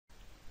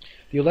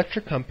The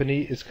electric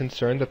company is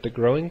concerned that the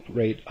growing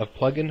rate of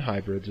plug-in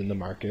hybrids in the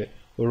market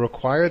will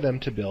require them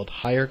to build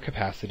higher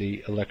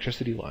capacity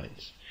electricity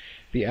lines.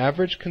 The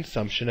average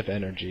consumption of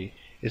energy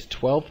is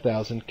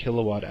 12,000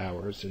 kilowatt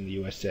hours in the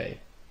USA.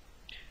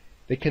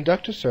 They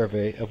conduct a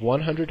survey of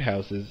 100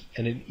 houses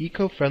in an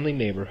eco-friendly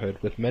neighborhood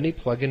with many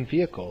plug-in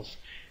vehicles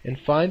and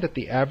find that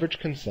the average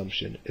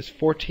consumption is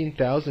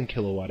 14,000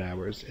 kilowatt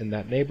hours in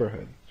that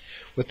neighborhood,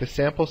 with a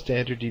sample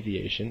standard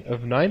deviation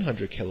of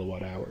 900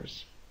 kilowatt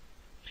hours.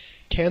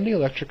 Can the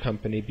electric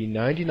company be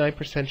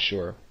 99%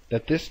 sure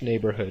that this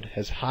neighborhood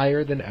has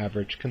higher than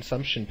average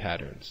consumption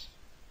patterns?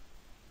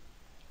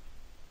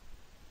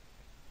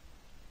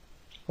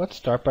 Let's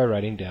start by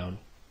writing down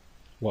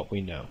what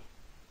we know.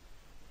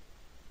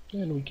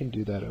 And we can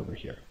do that over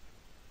here.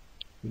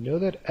 We know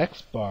that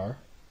X bar,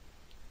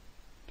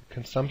 the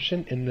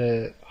consumption in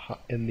the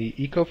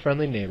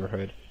eco-friendly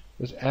neighborhood,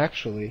 was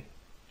actually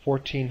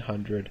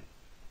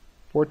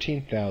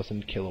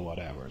 14,000 kilowatt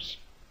hours,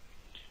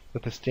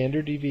 with a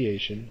standard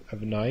deviation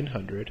of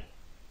 900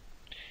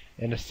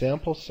 and a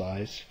sample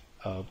size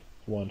of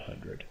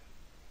 100.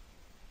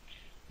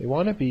 They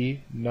want to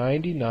be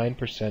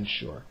 99%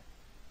 sure,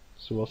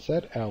 so we'll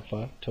set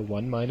alpha to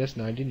 1 minus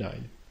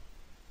 99,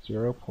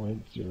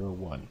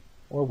 0.01,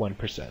 or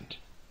 1%.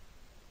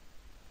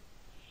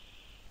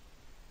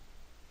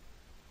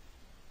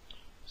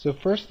 So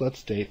first let's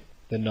state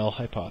the null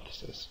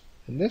hypothesis.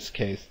 In this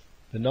case,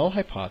 the null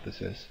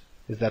hypothesis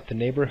is that the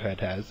neighborhood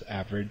has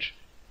average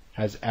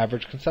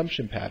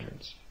consumption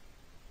patterns.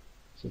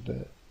 So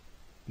the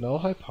null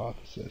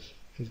hypothesis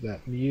is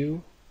that mu,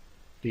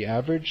 the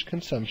average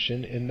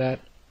consumption in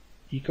that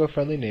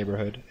eco-friendly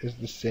neighborhood, is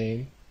the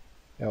same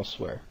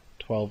elsewhere,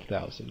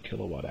 12,000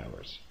 kilowatt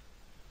hours.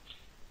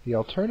 The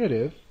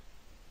alternative,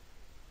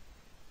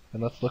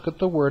 and let's look at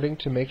the wording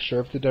to make sure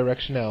of the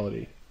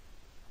directionality.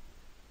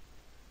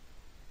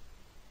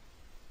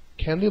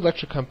 Can the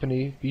electric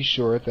company be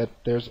sure that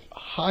there's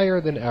higher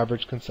than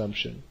average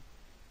consumption?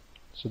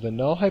 So the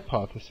null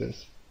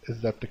hypothesis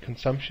is that the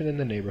consumption in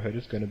the neighborhood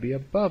is going to be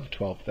above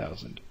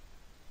 12,000.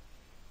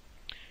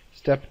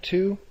 Step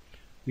 2,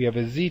 we have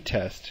a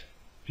z-test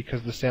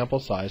because the sample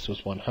size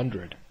was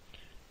 100.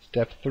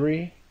 Step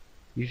 3,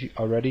 we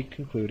already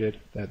concluded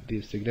that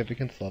the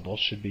significance level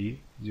should be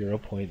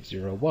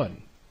 0.01.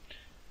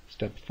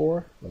 Step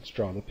 4, let's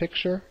draw the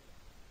picture.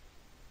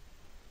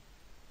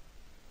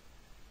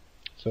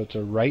 So it's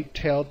a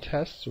right-tailed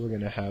test, so we're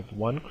going to have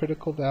one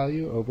critical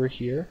value over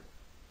here,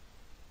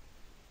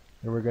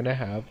 and we're going to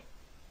have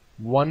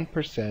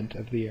 1%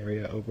 of the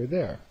area over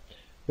there.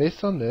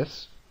 Based on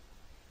this,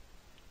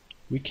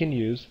 we can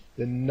use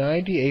the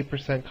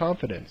 98%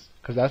 confidence,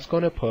 because that's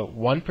going to put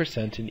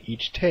 1% in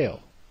each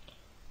tail.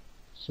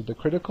 So the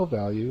critical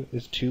value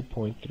is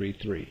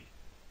 2.33.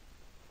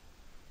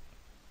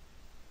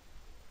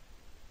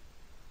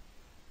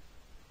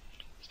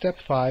 Step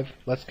 5,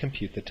 let's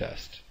compute the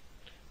test.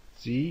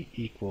 Z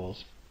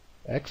equals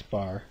x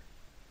bar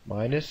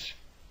minus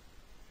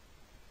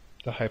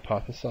the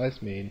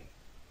hypothesized mean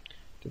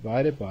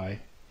divided by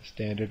the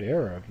standard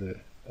error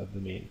of the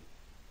mean.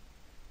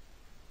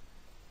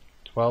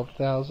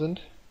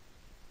 12,000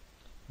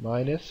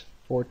 minus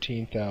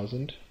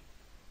 14,000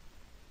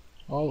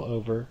 all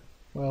over,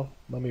 well,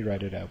 let me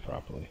write it out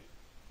properly.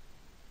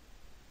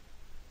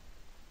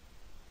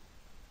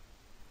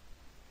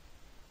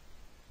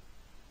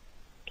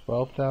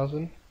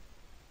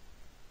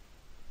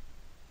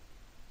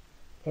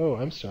 Oh,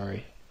 I'm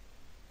sorry.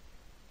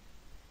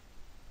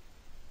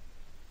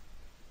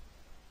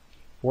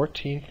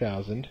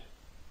 14,000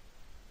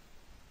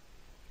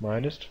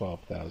 minus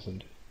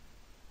 12,000.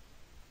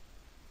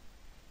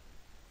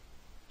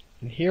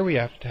 And here we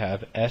have to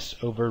have s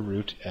over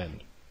root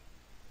n.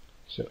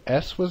 So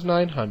s was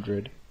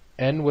 900,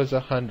 n was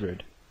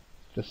 100.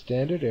 The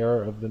standard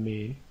error of the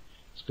mean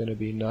is going to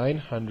be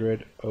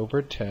 900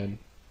 over 10,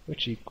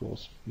 which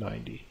equals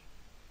 90.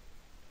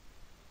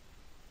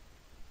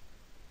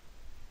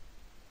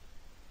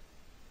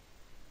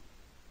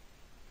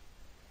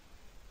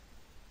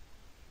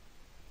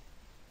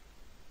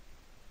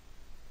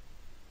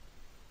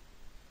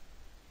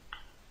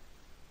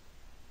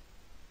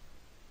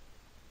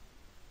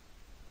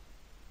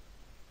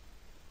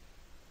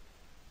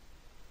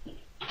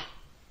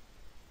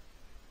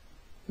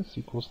 This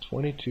equals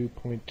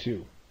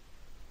 22.2.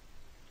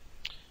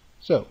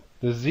 So,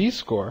 the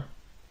z-score,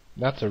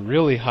 that's a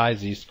really high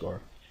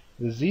z-score.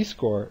 The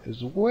z-score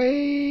is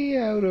way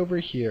out over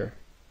here.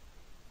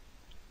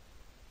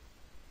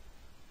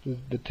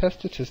 The test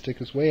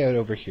statistic is way out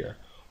over here,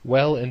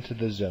 well into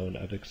the zone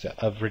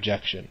of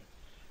rejection.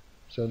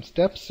 So in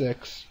step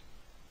 6,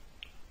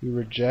 we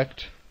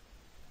reject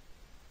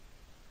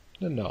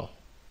the null.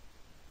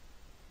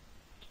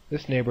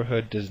 This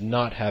neighborhood does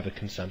not have a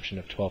consumption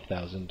of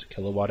 12,000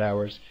 kilowatt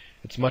hours.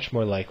 It's much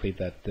more likely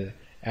that the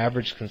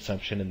average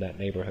consumption in that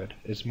neighborhood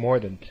is more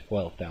than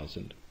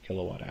 12,000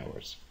 kilowatt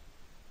hours.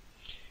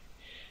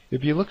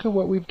 If you look at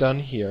what we've done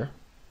here,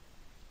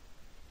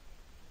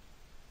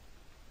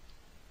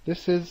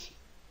 this is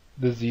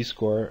the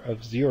z-score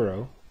of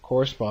 0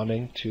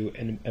 corresponding to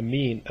a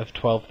mean of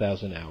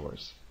 12,000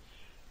 hours.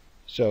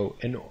 So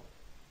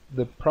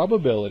the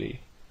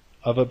probability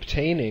of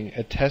obtaining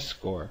a test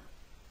score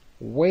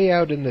way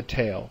out in the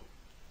tail,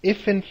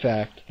 if in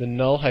fact the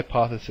null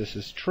hypothesis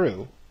is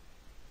true,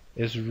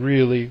 is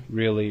really,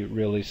 really,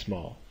 really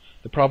small.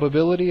 The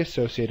probability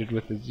associated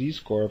with a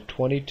z-score of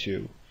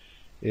 22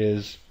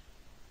 is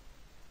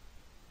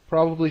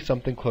probably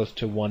something close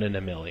to 1 in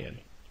a million.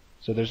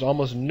 So there's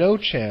almost no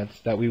chance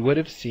that we would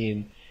have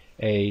seen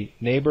a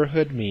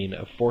neighborhood mean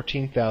of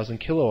 14,000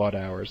 kilowatt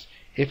hours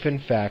if in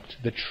fact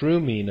the true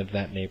mean of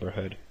that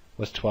neighborhood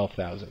was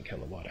 12,000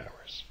 kilowatt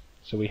hours.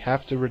 So we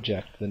have to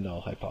reject the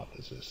null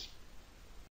hypothesis.